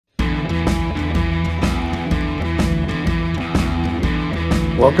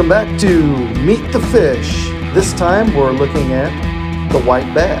Welcome back to Meet the Fish. This time we're looking at the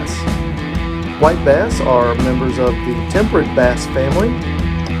white bass. White bass are members of the temperate bass family.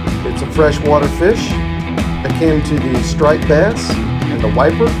 It's a freshwater fish akin to the striped bass and the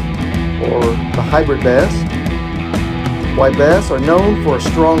wiper, or the hybrid bass. White bass are known for a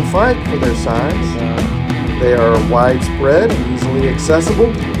strong fight for their size. They are widespread and easily accessible,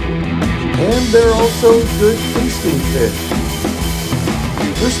 and they're also good feasting fish.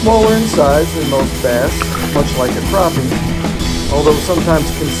 They're smaller in size than most bass, much like a crappie. Although sometimes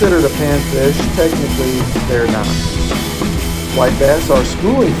considered a panfish, technically they're not. White bass are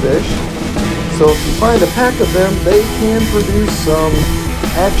schooling fish, so if you find a pack of them, they can produce some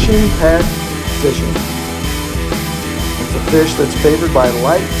action-packed fishing. It's a fish that's favored by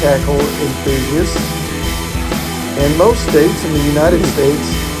light tackle enthusiasts, and most states in the United States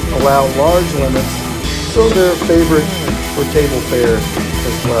allow large limits, so they're a favorite for table fare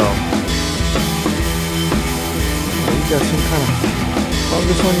as well. Oh, you got some kind of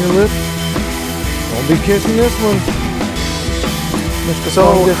fungus on your lip? Don't be kissing this one, Mr. So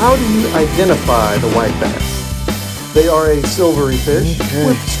Fungus. how do you identify the white bass? They are a silvery fish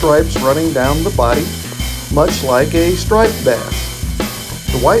with stripes running down the body, much like a striped bass.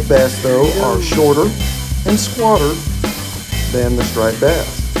 The white bass, though, are shorter and squatter than the striped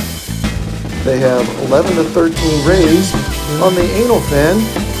bass. They have 11 to 13 rays on the anal fin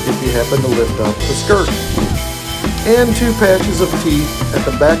if you happen to lift up the skirt. And 2 patches of teeth at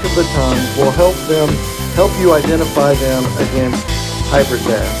the back of the tongue will help you identify them against hybrid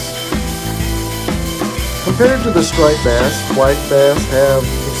bass. Compared to the striped bass, white bass have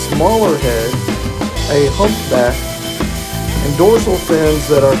a smaller head, a humped back, and dorsal fins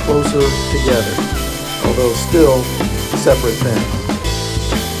that are closer together, although still separate fins.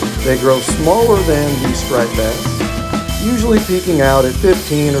 They grow smaller than the striped bass, usually peaking out at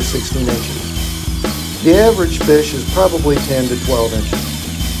 15 or 16 inches. The average fish is probably 10 to 12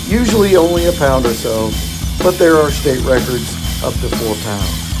 inches, usually only a pound or so, but there are state records up to 4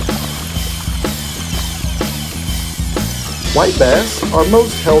 pounds. White bass are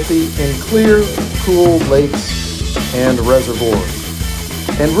most healthy in clear, cool lakes and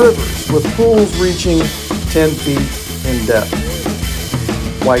reservoirs, and rivers with pools reaching 10 feet in depth.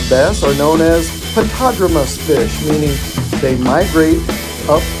 White bass are known as patodromous fish, meaning they migrate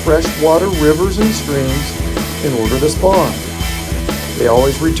up freshwater rivers and streams in order to spawn. They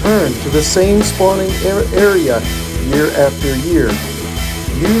always return to the same spawning area year after year,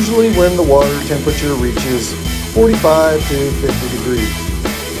 usually when the water temperature reaches 45 to 50 degrees.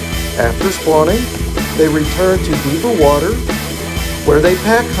 After spawning, they return to deeper water where they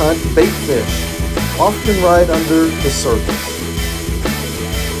pack hunt bait fish, often right under the surface.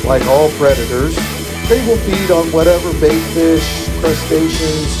 Like all predators, they will feed on whatever bait fish,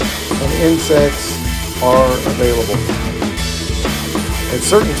 crustaceans, and insects are available. At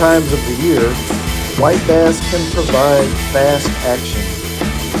certain times of the year, white bass can provide fast action,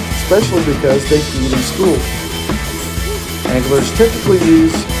 especially because they feed in schools. Anglers typically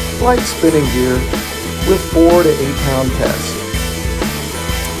use light spinning gear with 4 to 8 pound test.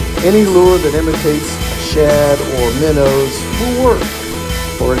 Any lure that imitates a shad or minnows will work.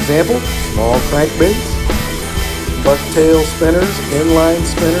 For example, small crankbaits, bucktail spinners, inline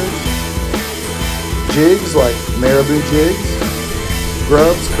spinners, jigs like marabou jigs,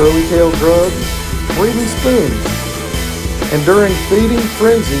 grubs, curly-tailed grubs, or even spoons. And during feeding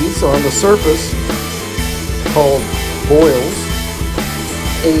frenzies on the surface, called boils,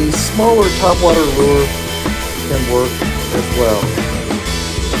 a smaller topwater lure can work as well.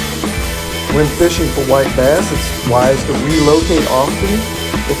 When fishing for white bass, it's wise to relocate often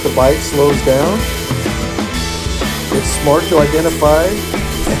if the bite slows down. It's smart to identify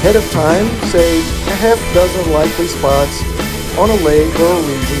ahead of time, say a half dozen likely spots on a lake or a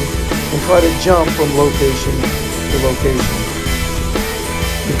region, and try to jump from location to location.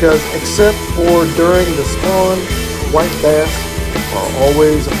 Because except for during the spawn, white bass are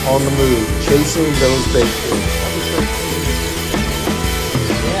always on the move, chasing those bait fish.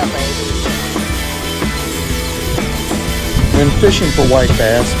 Yeah, baby. When fishing for white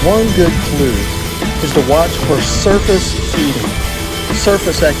bass, one good clue is to watch for surface feeding,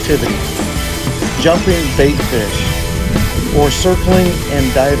 surface activity, jumping bait fish, or circling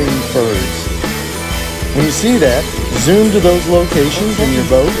and diving birds. When you see that, zoom to those locations in your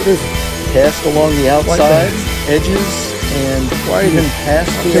boat, cast along the outside edges and even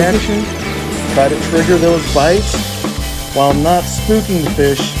past the action. Try to trigger those bites while not spooking the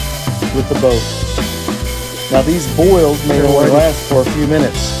fish with the boat. Now these boils may only last for a few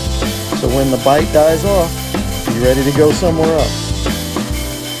minutes, so when the bite dies off, be ready to go somewhere else.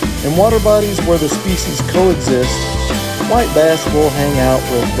 In water bodies where the species coexist, white bass will hang out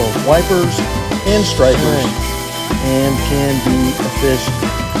with both wipers and stripers and can be fished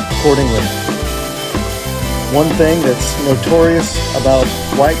accordingly. One thing that's notorious about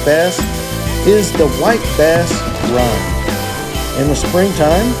white bass is the white bass run. In the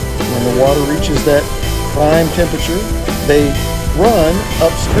springtime, when the water reaches that prime temperature, they run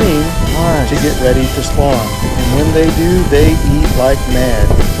upstream to get ready to spawn. And when they do, they eat like mad.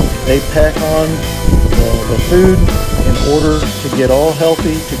 They pack on the food in order to get all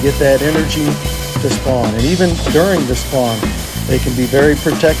healthy, to get that energy to spawn. And even during the spawn, they can be very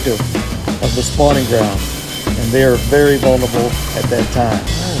protective of the spawning ground. And they are very vulnerable at that time.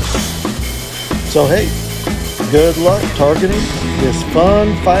 So hey, good luck targeting this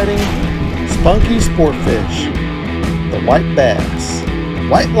fun fighting spunky sport fish, the white bass,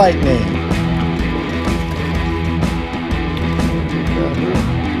 white lightning.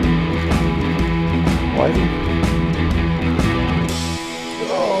 Whitey.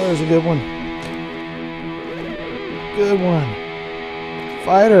 Oh, there's a good one. Good one.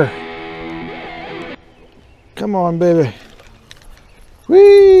 Fighter. Come on, baby.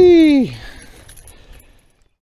 Whee!